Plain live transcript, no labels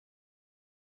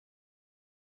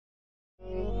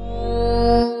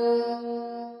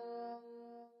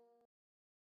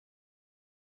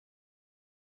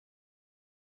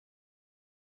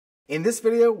In this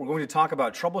video, we're going to talk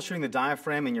about troubleshooting the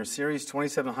diaphragm in your Series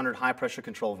 2700 high pressure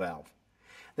control valve.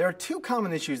 There are two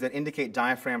common issues that indicate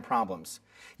diaphragm problems.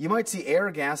 You might see air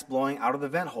or gas blowing out of the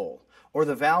vent hole, or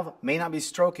the valve may not be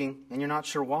stroking and you're not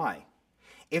sure why.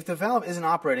 If the valve isn't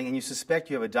operating and you suspect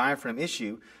you have a diaphragm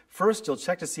issue, first you'll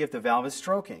check to see if the valve is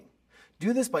stroking.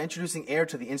 Do this by introducing air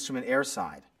to the instrument air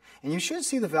side, and you should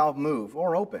see the valve move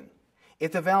or open.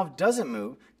 If the valve doesn't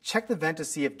move, check the vent to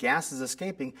see if gas is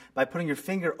escaping by putting your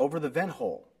finger over the vent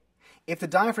hole. If the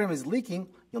diaphragm is leaking,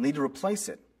 you'll need to replace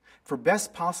it. For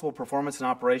best possible performance in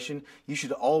operation, you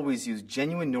should always use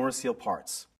genuine Norriseal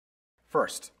parts.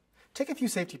 First, take a few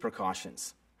safety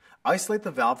precautions. Isolate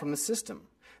the valve from the system.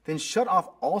 Then shut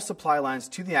off all supply lines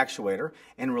to the actuator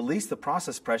and release the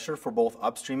process pressure for both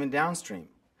upstream and downstream.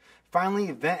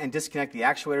 Finally, vent and disconnect the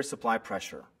actuator supply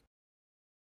pressure.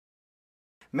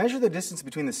 Measure the distance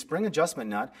between the spring adjustment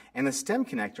nut and the stem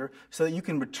connector so that you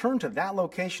can return to that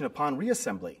location upon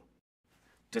reassembly.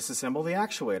 Disassemble the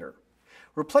actuator.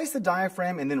 Replace the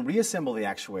diaphragm and then reassemble the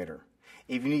actuator.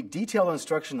 If you need detailed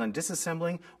instructions on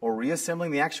disassembling or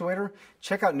reassembling the actuator,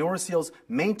 check out Norriseal's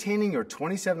Maintaining Your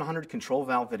 2700 Control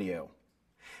Valve video.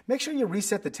 Make sure you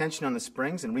reset the tension on the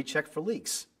springs and recheck for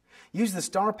leaks. Use the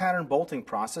star pattern bolting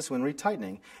process when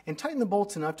retightening and tighten the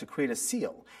bolts enough to create a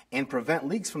seal and prevent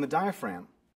leaks from the diaphragm.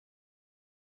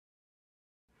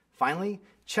 Finally,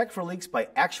 check for leaks by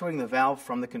actuating the valve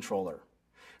from the controller.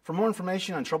 For more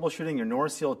information on troubleshooting your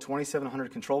Norriseal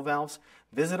 2700 control valves,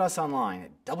 visit us online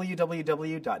at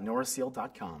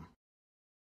www.norriseal.com.